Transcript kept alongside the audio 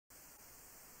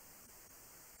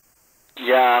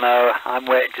Yeah, I know. I'm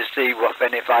waiting to see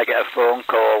if I get a phone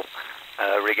call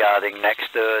regarding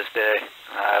next Thursday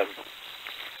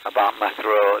about my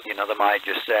throat. You know, they might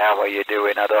just say, "How are you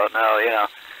doing?" I don't know. You know,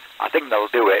 I think they'll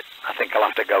do it. I think I'll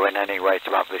have to go in anyway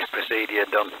to have this procedure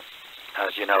done.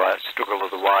 As you know, I struggle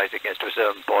otherwise. It gets to a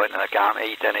certain point and I can't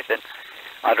eat anything.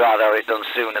 I'd rather have it done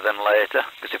sooner than later,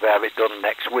 because if I have it done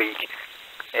next week,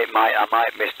 I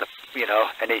might miss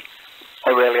any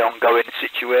really ongoing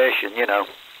situation. You know,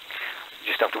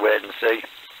 just have to wait and see.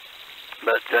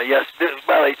 But yes,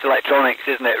 well, it's electronics,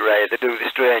 isn't it, Ray? They do the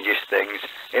strangest things.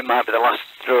 It might be the last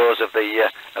throws of the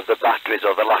batteries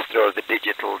or the last throw of the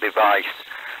digital device.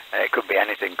 It could be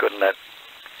anything, couldn't it?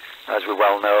 As we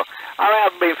well know. I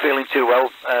haven't been feeling too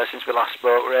well since we last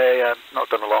spoke, Ray. Not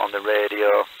done a lot on the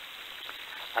radio.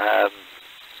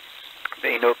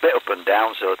 Been a bit up and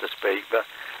down, so to speak. But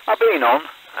I've been on.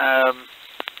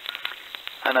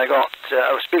 And I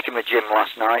was speaking with Jim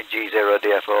last night,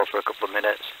 G0DFO, for a couple of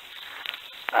minutes.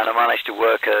 And I managed to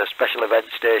work a special event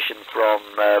station from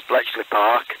Bletchley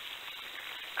Park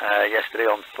yesterday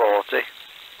on 40.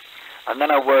 And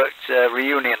then I worked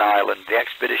Reunion Island, the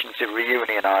expedition to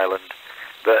Reunion Island.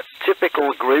 But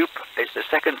typical group, it's the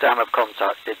second time I've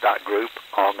contacted that group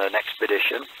on an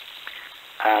expedition.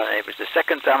 And it was the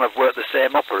second time I've worked the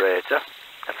same operator,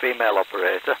 a female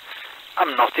operator.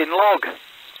 I'm not in log.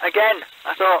 Again,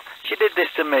 I thought, she did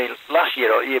this to me last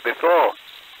year or year before.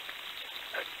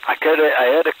 I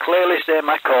heard her clearly say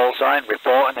my call sign,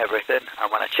 report and everything,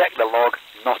 and when I checked the log,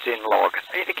 not in log.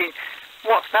 Are you thinking,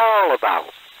 what's that all about?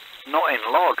 Not in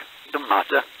log. Doesn't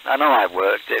matter. I know I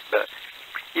worked it, but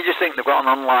you just think they've got an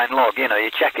online log, you know, you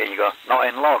check it and you go, not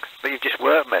in log. But you've just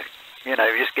worked me. You know,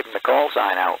 you've just given the call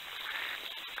sign out.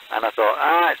 And I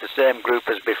thought, it's the same group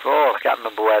as before. I can't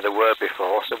remember where they were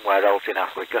before, somewhere else in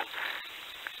Africa.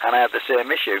 And I had the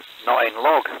same issue, not in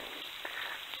log.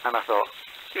 And I thought,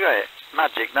 great,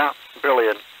 magic that,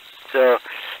 brilliant. So,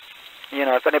 you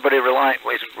know, if anybody is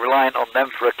reliant on them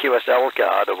for a QSL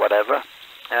card or whatever,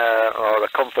 or a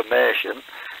confirmation,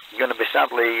 you're going to be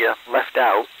sadly left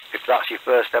out if that's your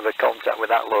first ever contact with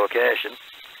that location.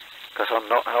 Because a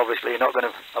lot of stations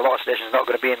are not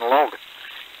going to be in log.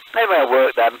 Anyway, I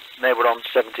worked them, they were on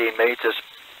 17 metres.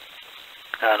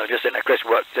 And I'm just thinking, Chris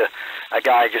worked a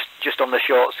guy just on the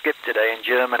short skip today in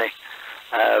Germany.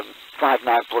 5.9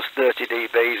 plus 30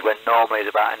 dBs when normally it's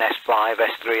about an S5,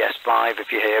 S3, S5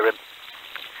 if you hear him.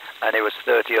 And it was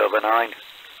 30 over 9,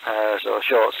 so a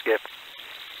short skip.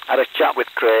 Had a chat with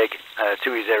Craig,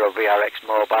 2E0 VRX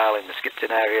Mobile in the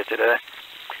Skipton area today.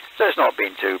 So it's not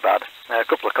been too bad. A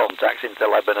couple of contacts into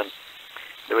Lebanon.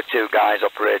 There were two guys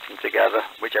operating together,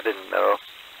 which I didn't know.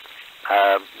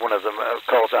 One of them,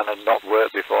 call sign had not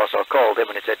worked before, so I called him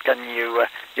and he said, "Can you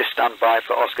just stand by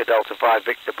for Oscar Delta 5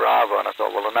 Victor Bravo?" And I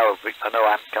thought, well, I know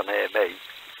Ant can hear me.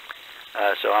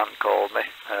 So Ant called me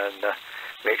and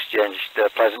we exchanged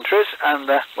pleasantries and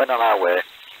went on our way.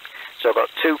 So I got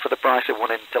two for the price of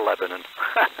one into Lebanon,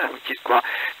 which is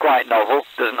quite novel.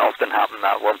 Doesn't often happen,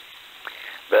 that one.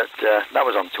 But that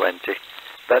was on 20.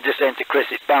 But I'm just saying to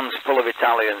Chris, it's bands full of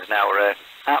Italians now, Ray.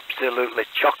 Absolutely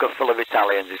chocker full of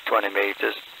Italians is 20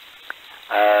 metres.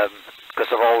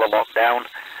 Because of all the lockdown,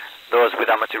 those with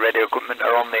amateur radio equipment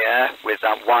are on the air with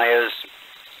wires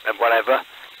and whatever,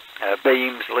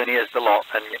 beams, linears, the lot,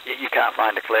 and you can't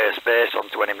find a clear space on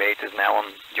 20 metres now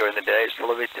during the day. It's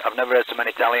full of it. I've never heard so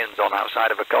many Italians on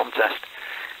outside of a contest.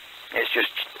 It's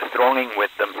just thronging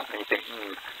with them, and you think,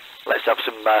 let's have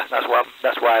some.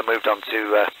 That's why I moved on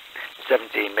to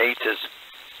 17 metres.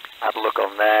 Had a look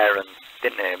on there and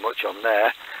didn't hear much on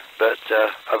there, but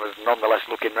I was nonetheless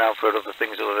looking around for other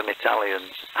things other than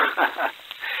Italians.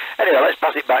 Anyway, let's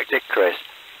pass it back to Chris.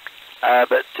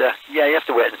 But yeah, you have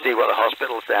to wait and see what the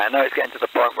hospitals say. I know it's getting to the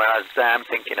point where I'm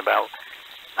thinking about,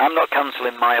 I'm not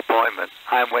cancelling my appointment.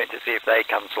 I'm waiting to see if they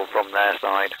cancel from their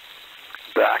side.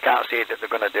 But I can't see that they're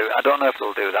going to do it. I don't know if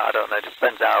they'll do that. I don't know. It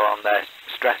depends how on their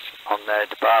stress on their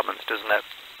departments, doesn't it?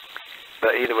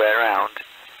 But either way around,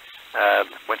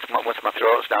 once my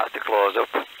throat starts to close up,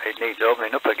 it needs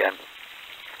opening up again.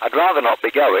 I'd rather not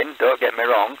be going, don't get me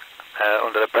wrong,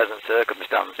 under the present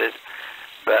circumstances,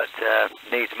 but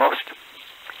needs must.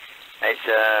 It's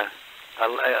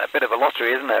a bit of a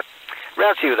lottery, isn't it?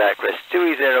 Round to you there, Chris.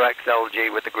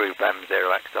 2E0XLG with the group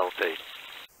M0XLT.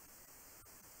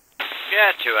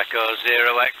 Yeah, 2 Echo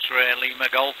 0 X-Ray Lima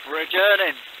Golf for a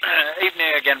journey.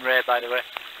 Evening again, Ray, by the way.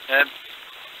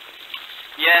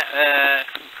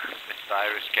 This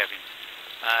virus, Kevin.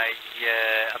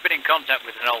 I've been in contact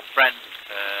with an old friend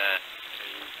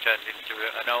who turned into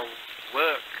an old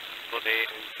work buddy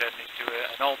who turned into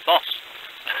an old boss.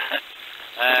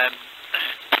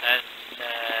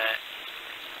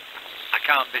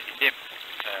 can't visit him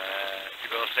to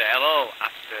go say hello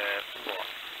after, what,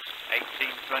 18,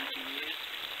 20 years?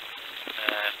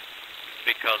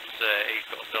 Because he's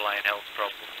got underlying health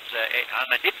problems.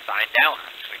 And I did find out,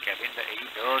 actually, Kevin, that he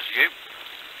knows you.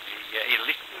 He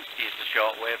listens, he's a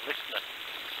shortwave listener.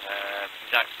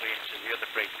 He's actually into the other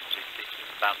frequencies,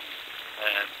 distant bands.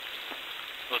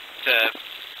 But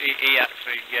he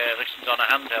actually listens on a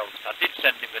handheld. I did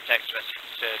send him a text message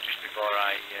just before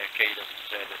I keyed up to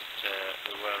say that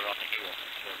we were on here,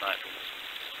 so it might be listening.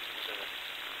 So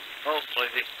hopefully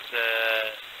this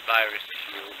virus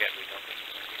issue will get rid of it.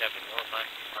 You never know, my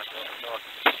daughter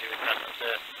Thornton is doing that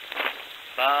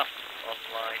Bath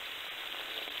online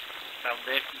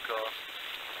foundation course.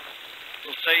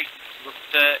 We'll see. But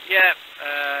yeah,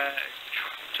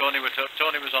 Tony was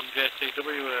on JCW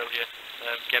earlier,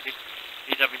 Kevin.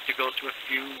 He's having to go to a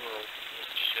funeral,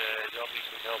 which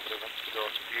obviously nobody wants to go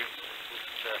to funerals,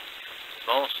 but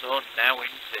more so now,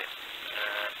 isn't it?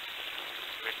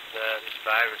 With this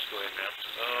virus going around.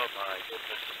 Oh my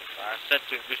goodness. I said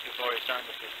to him just before he signed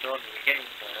up with Tony, we're getting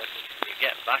there, you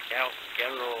get back out and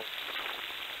get all,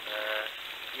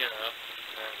 you know,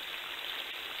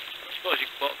 I suppose you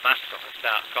can put a mask on and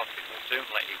start coughing, we'll soon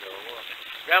let you go, won't it?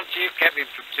 Round to you, Kevin,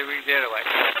 from 2E08.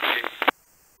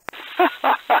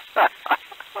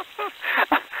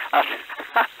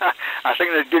 I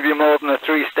think they'd give you more than a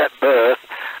 3-step birth.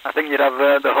 I think you'd have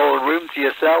the whole room to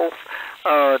yourself.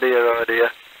 Oh dear, oh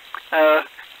dear.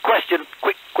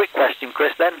 Quick question,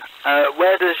 Chris, then.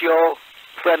 Where does your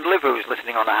friend live who's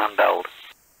listening on a handheld?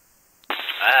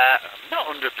 I'm not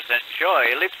 100% sure.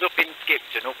 He lives up in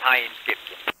Skipton, up high in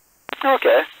Skipton.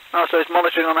 Okay. Oh, so he's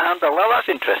monitoring on a handheld. Well, that's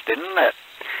interesting, isn't it?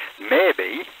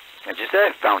 Maybe, as you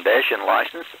say, foundation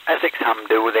license. Essex Ham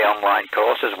do the online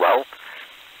course as well.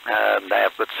 They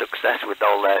have good success with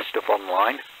all their stuff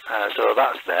online. So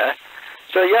that's there.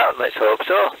 So yeah, let's hope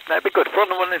so. That'd be good fun,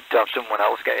 wouldn't it, to have someone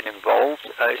else getting involved.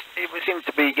 It seems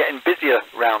to be getting busier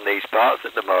around these parts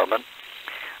at the moment.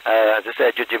 As I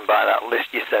say, judging by that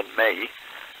list you sent me,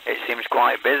 it seems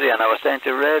quite busy. And I was saying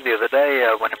to Ray the other day,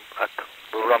 when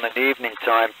we were on in the evening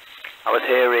time, I was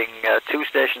hearing 2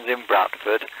 stations in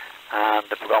Bradford, and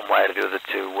I forgot where the other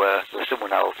 2 were. There was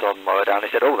someone else on lower down. He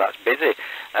said, oh, that's busy.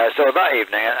 So that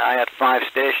evening I had 5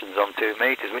 stations on 2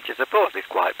 meters, which I suppose is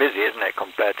quite busy, isn't it,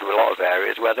 compared to a lot of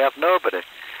areas where they have nobody.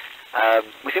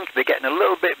 We seem to be getting a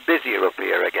little bit busier up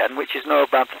here again, which is no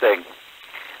bad thing.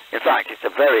 In fact, it's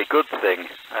a very good thing.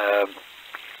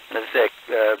 As I say,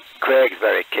 Craig's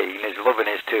very keen. He's loving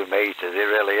his 2 meters, he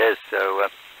really is. So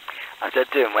I said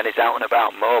to him, when he's out and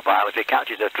about mobile, if he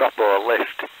catches a drop or a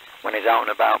lift, when he's out and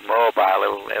about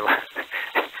mobile,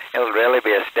 he'll really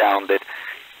be astounded.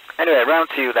 Anyway, round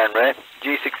to you then, Ray.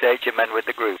 G6HMN with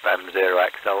the group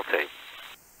M0XLT.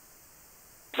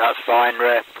 That's fine,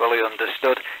 Ray. Fully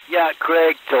understood. Yeah,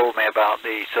 Craig told me about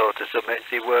the sort of summits.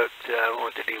 He worked,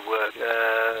 what did he work?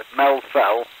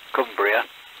 Melfell, Cumbria,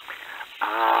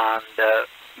 and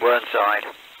Whernside.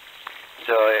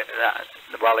 So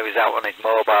while he was out on his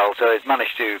mobile, so he's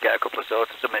managed to get a couple of sort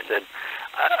of summits in.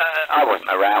 I wasn't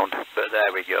around, but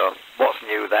there we go. What's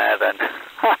new there then?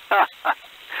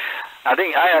 I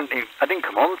think I didn't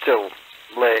come on till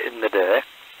late in the day.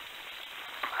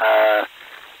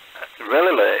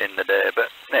 Really late in the day, but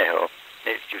no,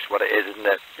 it's just what it is, isn't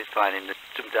it? It's finding that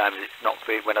sometimes it's not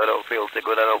when I don't feel so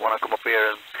good, I don't want to come up here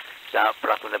and start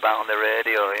prattling about on the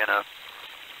radio, you know.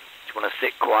 Just want to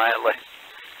sit quietly.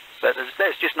 But as I say,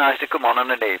 it's just nice to come on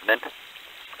an evening.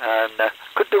 And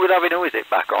could do with having, who is it,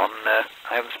 back on?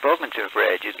 I haven't spoken to him for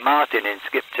ages. Martin in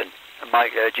Skipton,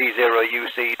 Mike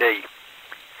G0UCD.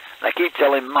 And I keep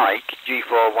telling Mike,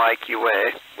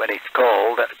 G4YQA, when he's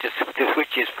called, to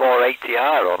switch his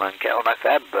 480R on and get on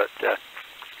FM, but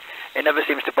he never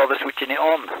seems to bother switching it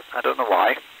on. I don't know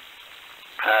why.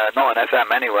 Not on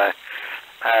FM anyway.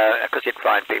 Because he'd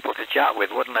find people to chat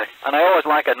with, wouldn't he? And I always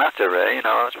like a natter, you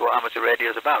know, that's what amateur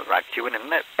radio's about, right? Tuning,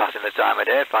 isn't it? Passing the time of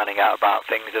day, finding out about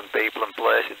things and people and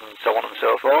places and so on and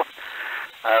so forth.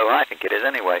 Well, I think it is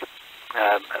anyway.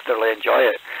 I thoroughly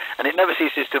enjoy it. And it never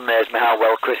ceases to amaze me how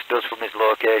well Chris does from his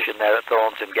location there at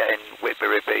Thornton, getting Whitby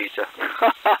repeater.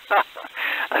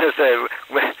 As I say,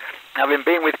 having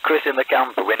been with Chris in the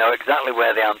camper, we know exactly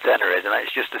where the antenna is, and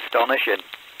it's just astonishing.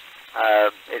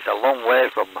 It's a long way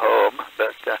from home,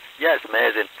 but yeah, it's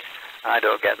amazing. I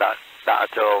don't get that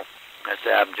at all. I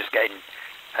say I'm just getting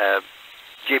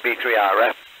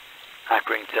GB3RF,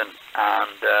 Accrington,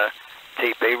 and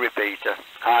TP repeater.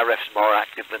 RF's more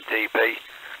active than TP.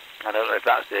 I don't know if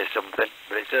that says something,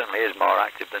 but it certainly is more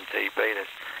active than TP. There's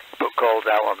put calls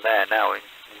out on there now, and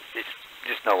it's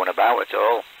just no one about at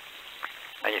all.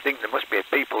 And you think there must be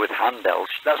people with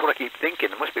handhelds. That's what I keep thinking.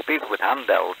 There must be people with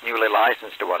handhelds, newly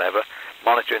licensed or whatever,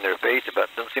 monitoring the repeater, but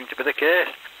doesn't seem to be the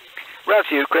case. Round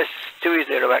to you, Chris.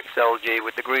 2E0XLG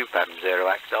with the Group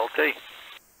M0XLT.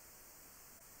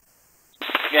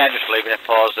 Yeah, just leaving a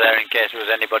pause there in case there was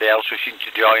anybody else wishing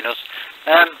to join us.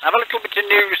 I have a little bit of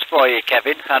news for you,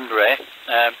 Kevin and Ray.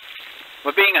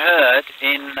 We're being heard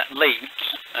in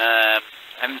Leeds.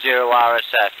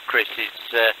 M0RSF, Chris,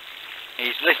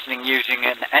 he's listening using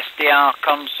an SDR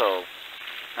console.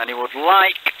 And he would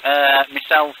like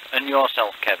myself and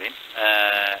yourself, Kevin.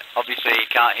 Obviously, he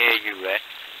can't hear you, Ray.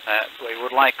 But he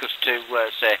would like us to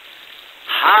say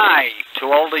hi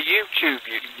to all the YouTube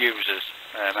users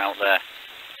out there.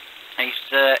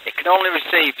 He can only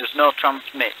receive, there's no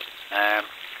transmit.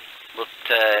 But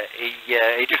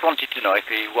he just wanted to know if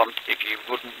you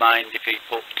wouldn't mind if he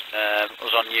put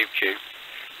us on YouTube,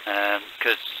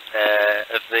 because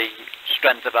of the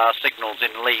strength of our signals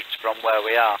in Leeds from where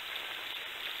we are.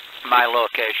 My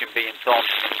location being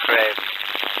Thornton and Craven,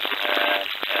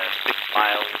 6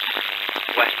 miles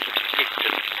west of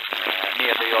Skipton,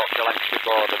 near the Yorkshire-Lancashire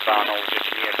border. Barnolds is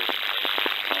near us,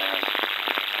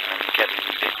 and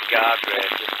Kevin's in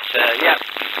Gargrave. Yeah.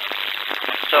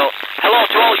 So, hello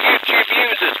to all YouTube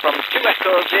users from 2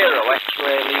 Echo 0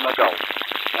 X-Ray Lima Golf.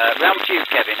 Round to you,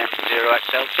 Kevin,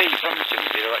 M0XLT from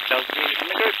 2E0XLG in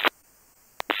the group.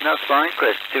 That's fine,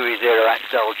 Chris.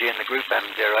 2E0XLG in the Group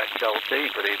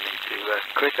M0XLT. Good evening to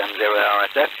Chris,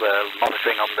 M0RSF,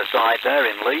 monitoring on the side there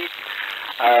in Leeds.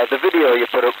 The video you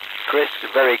put up, Chris,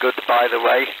 very good, by the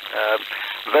way.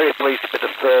 Very pleased to be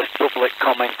the first public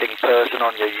commenting person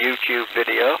on your YouTube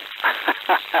video.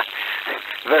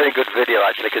 Very good video,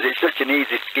 actually, because it's such an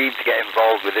easy scheme to get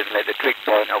involved with, isn't it? The Trick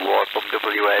Point Award from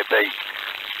WAB.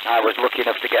 I was lucky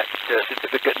enough to get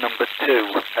certificate number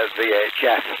 2 of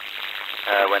VHF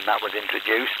when that was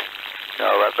introduced. So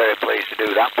very pleased to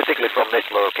do that, particularly from this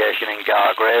location in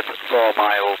Gargrave, 4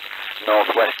 miles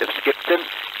northwest of Skipton,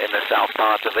 in the south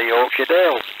part of the Yorkshire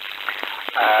Dale.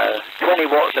 20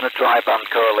 watts and a tri-band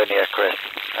collinear, Chris,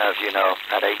 as you know,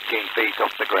 at 18 feet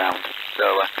off the ground. So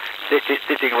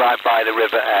sitting right by the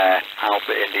River Aire,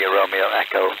 Alpha India Romeo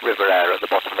Echo, River Aire at the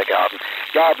bottom of the garden.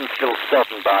 Garden's still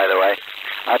sodden, by the way.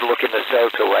 I had a look in the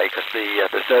soakaway because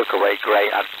the soakaway grate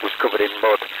was covered in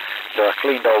mud. So I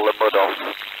cleaned all the mud off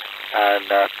and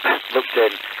looked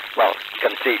in. Well, you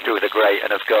can see through the grate,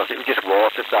 and of course it was just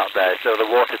water sat there. So the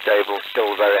water table's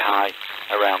still very high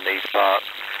around these parts.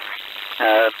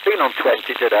 Been on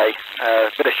 20 today.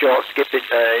 Bit of short skip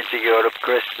into Europe,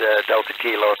 Chris. Delta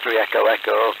Kilo 3 Echo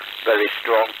Echo, very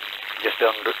strong. Just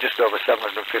over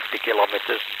 750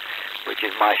 kilometres, which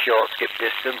is my short skip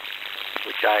distance,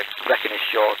 which I reckon is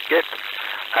short skip.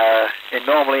 It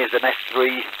normally is an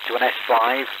S3 to an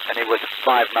S5, and it was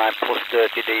 5.9 plus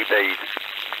 30 dBs.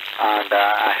 And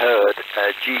I heard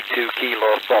G2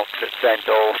 Kilo Fox at St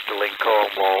Austell in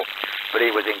Cornwall, but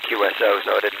he was in QSO,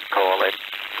 so I didn't call him.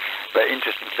 But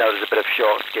interesting to know there's a bit of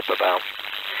short skip about.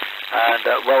 And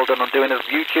well done on doing a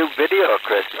YouTube video,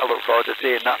 Chris. I look forward to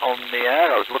seeing that on the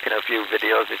air. I was looking at a few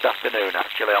videos this afternoon,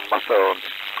 actually, on my phone.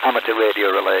 Amateur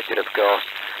radio related, of course.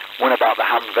 One about the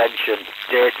Hamvention,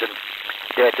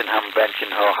 Dayton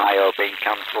Hamvention, Ohio, being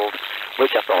cancelled,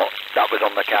 which I thought that was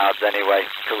on the cards anyway,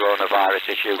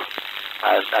 coronavirus issue.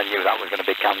 I knew that was going to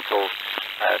be cancelled.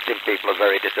 I think people are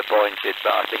very disappointed,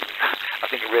 but I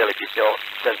think really if you thought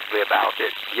sensibly about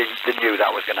it, you knew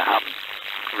that was going to happen.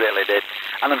 Really did.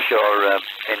 And I'm sure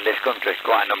in this country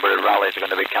quite a number of rallies are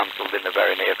going to be cancelled in the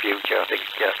very near future. I think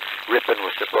Ripon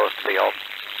was supposed to be on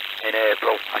in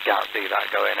April. I can't see that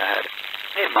going ahead.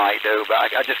 It might do, but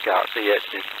I just can't see it.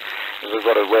 We've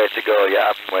got a way to go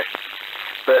yet, haven't we?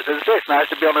 But it's nice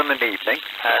to be on in an evening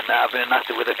and having a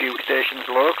natter with a few stations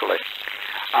locally.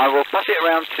 I will pass it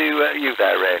around to you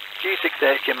there, Ray.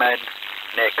 G6HMN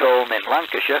near Colne in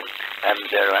Lancashire,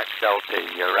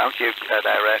 M0XLT. You're around to you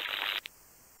there, Ray.